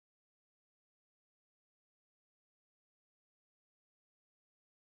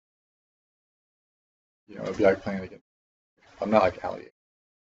You know, it'd be like playing against. I'm not like Ali.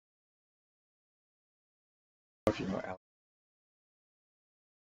 If you know Ali,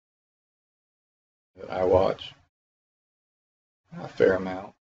 that I watch a fair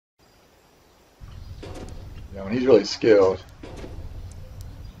amount. You know, and he's really skilled.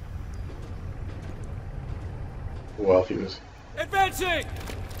 Well, if he was advancing.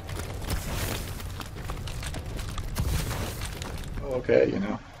 Okay, you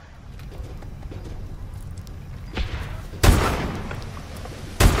know.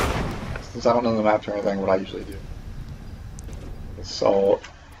 Since I don't know the maps or anything, what I usually do. Assault.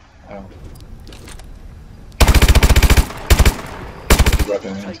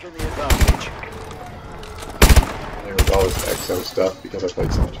 Weapons. Taking the advantage. There was all this Exo stuff because I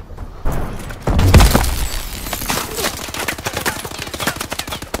played so much.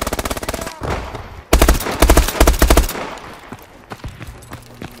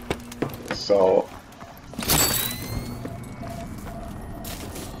 So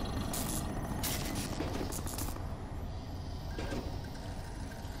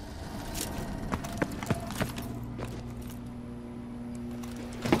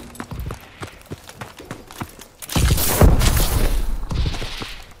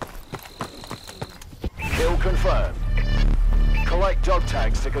Kill confirmed. Collect dog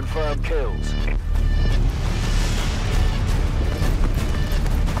tags to confirm kills.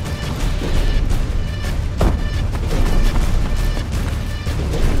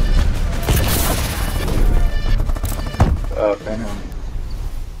 Phantom.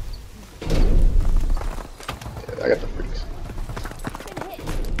 Yeah, I got the freaks.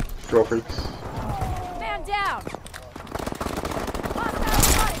 Drill freaks. Man down.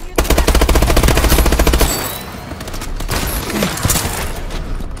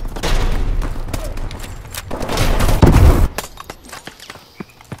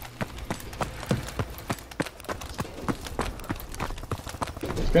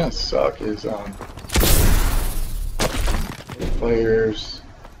 What's gonna suck is players.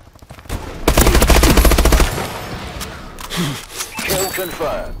 Kill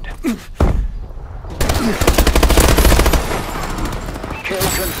confirmed. Kill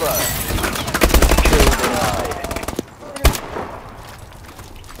confirmed. Kill denied.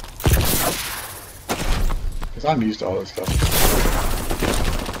 Because I'm used to all this stuff.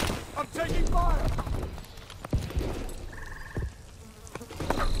 I'm taking fire.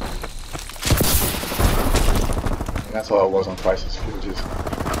 And that's all it was on Crysis. It was just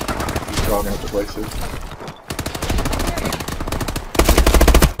jogging up the places.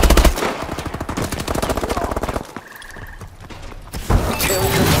 Kill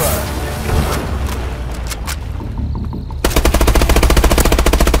confirmed.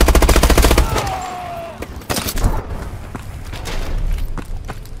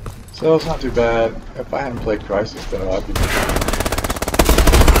 So it's not too bad. If I hadn't played Crysis though, I'd be.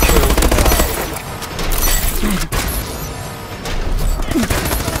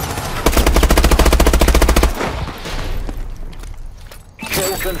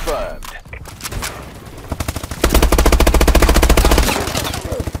 Kill confirmed.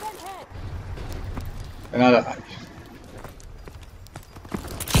 And I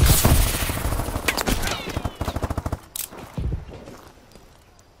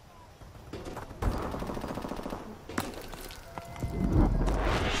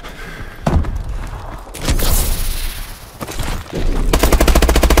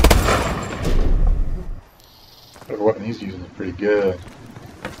the weapon he's using is pretty good.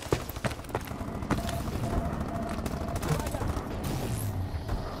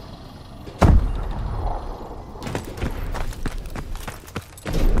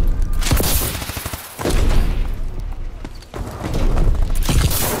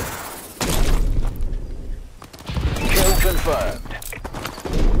 Kill confirmed.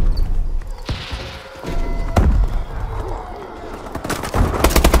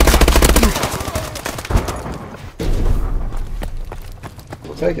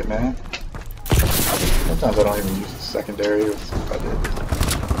 We'll take it, man. Sometimes I don't even use the secondary. If I did.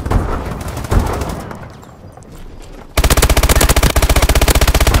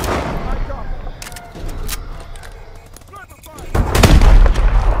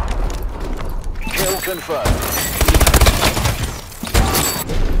 Kill confirmed.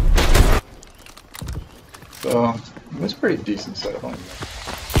 So it's a pretty decent setup on you.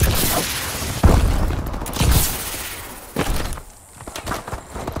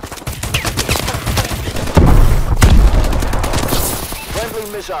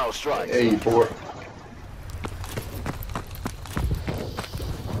 Friendly missile strike. 84.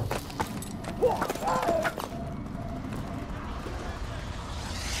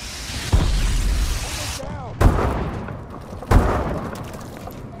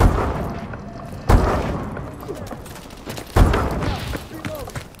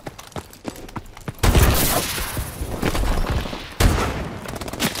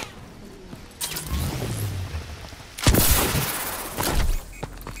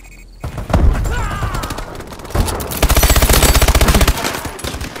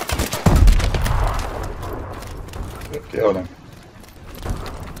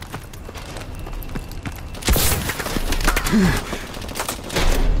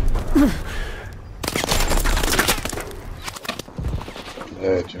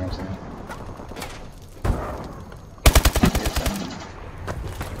 edge, you know what I'm saying?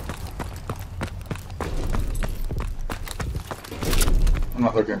 I'm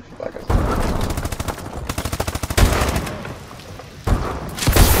not looking for that guy.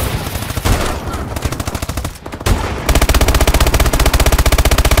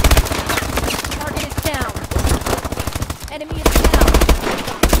 Target is down. Enemy is down.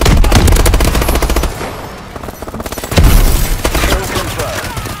 Kill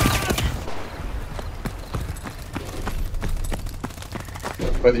confirmed.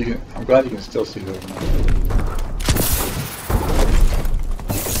 But you can, I'm glad you can still see those.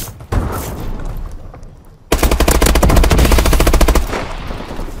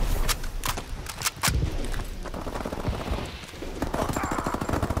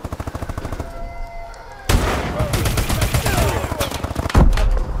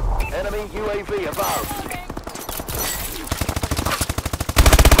 Enemy UAV above.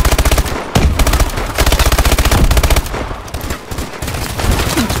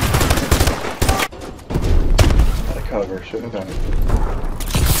 Out of cover, shouldn't have done it.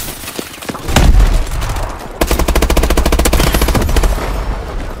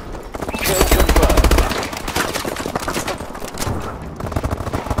 Kill confirmed.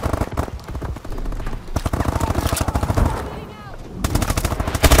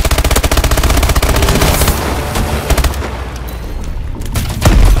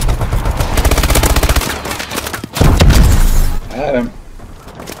 I had him.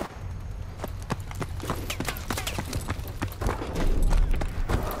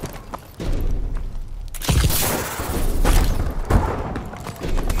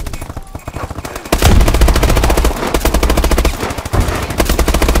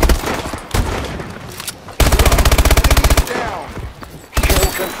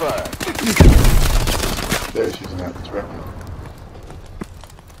 Kill confirmed. There, she's not directly.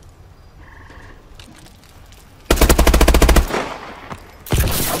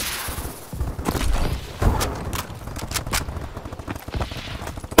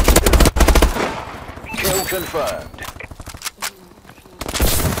 Kill confirmed.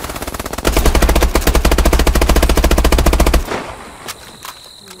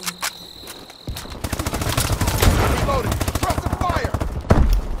 Reloading. Drop the fire.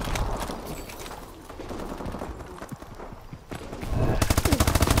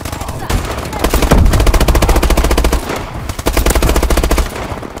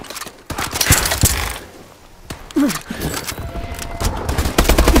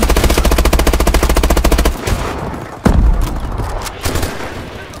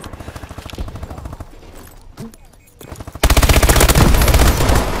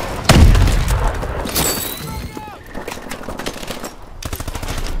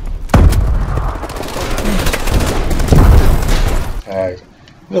 Tags.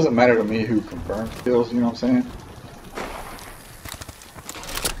 It doesn't matter to me who confirms kills, you know what I'm saying?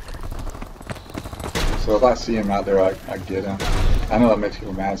 So if I see him out there, I get him. I know that makes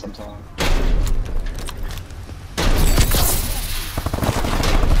people mad sometimes.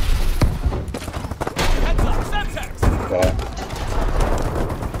 Heads up. Semtex. But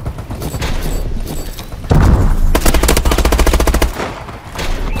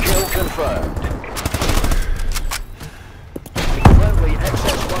Kill confirmed. Friendly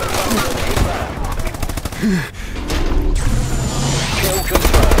XS-1 inbound. Kill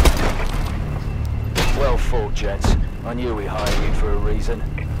confirmed. Well fought, gents. I knew we hired you for a reason.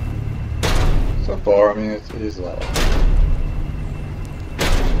 so far, I mean, it is a lot.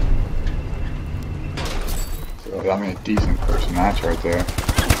 So, I mean, a decent first match right there.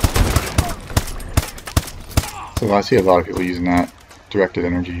 So I see a lot of people using that directed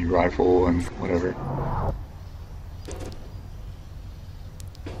energy rifle and whatever.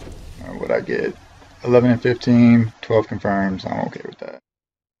 What I get? 11 and 15, 12 confirms. I'm okay with that.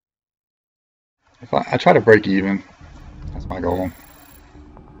 If I try to break even. That's my goal.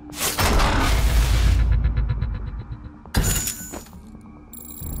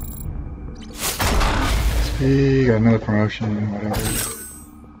 XP, got another promotion, whatever.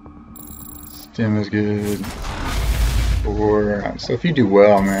 Stim is good. 4. So if you do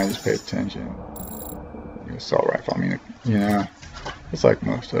well, man, just pay attention. Assault rifle, I mean, you know, it's like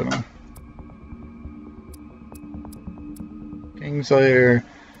most of them. Kingslayer.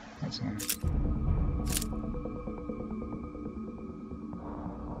 That's nice.